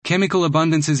Chemical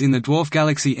abundances in the dwarf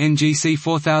galaxy NGC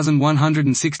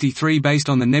 4163 based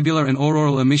on the nebular and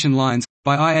auroral emission lines,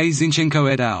 by I. A.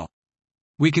 Zinchenko et al.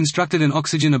 We constructed an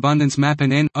oxygen abundance map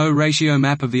and N-O ratio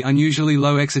map of the unusually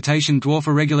low excitation dwarf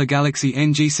irregular galaxy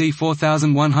NGC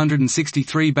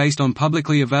 4163 based on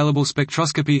publicly available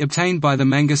spectroscopy obtained by the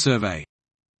Manga survey.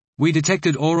 We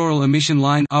detected auroral emission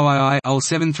line OII UL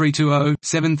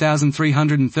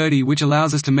 7320-7330 which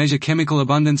allows us to measure chemical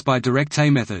abundance by direct Tay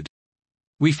method.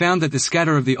 We found that the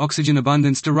scatter of the oxygen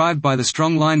abundance derived by the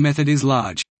strong line method is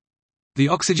large. The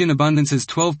oxygen abundances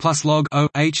 12 plus log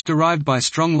OH derived by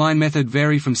strong line method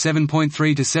vary from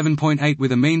 7.3 to 7.8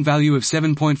 with a mean value of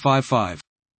 7.55.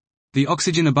 The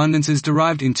oxygen abundances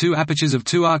derived in 2 apertures of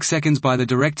 2 arcseconds by the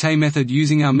direct Tay method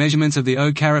using our measurements of the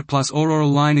O plus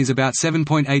auroral line is about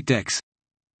 7.8 dex.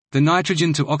 The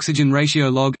nitrogen to oxygen ratio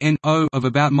log N-O of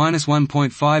about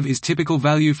 -1.5 is typical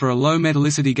value for a low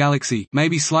metallicity galaxy, may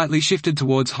be slightly shifted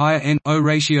towards higher N-O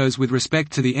ratios with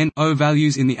respect to the N-O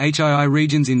values in the HII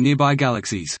regions in nearby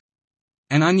galaxies.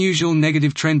 An unusual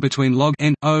negative trend between log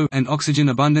N-O and oxygen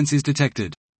abundance is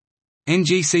detected.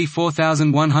 NGC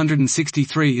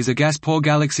 4163 is a gas-poor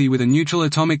galaxy with a neutral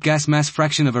atomic gas mass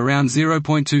fraction of around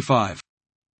 0.25.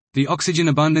 The oxygen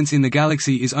abundance in the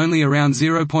galaxy is only around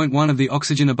 0.1 of the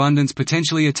oxygen abundance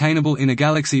potentially attainable in a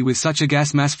galaxy with such a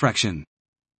gas mass fraction.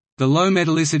 The low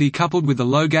metallicity coupled with the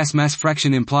low gas mass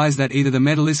fraction implies that either the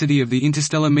metallicity of the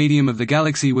interstellar medium of the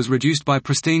galaxy was reduced by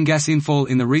pristine gas infall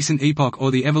in the recent epoch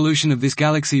or the evolution of this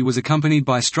galaxy was accompanied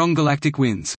by strong galactic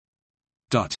winds.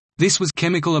 This was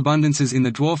chemical abundances in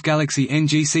the dwarf galaxy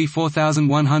NGC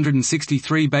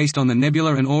 4163 based on the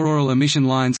nebular and auroral emission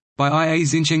lines, by I. A.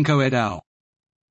 Zinchenko et al.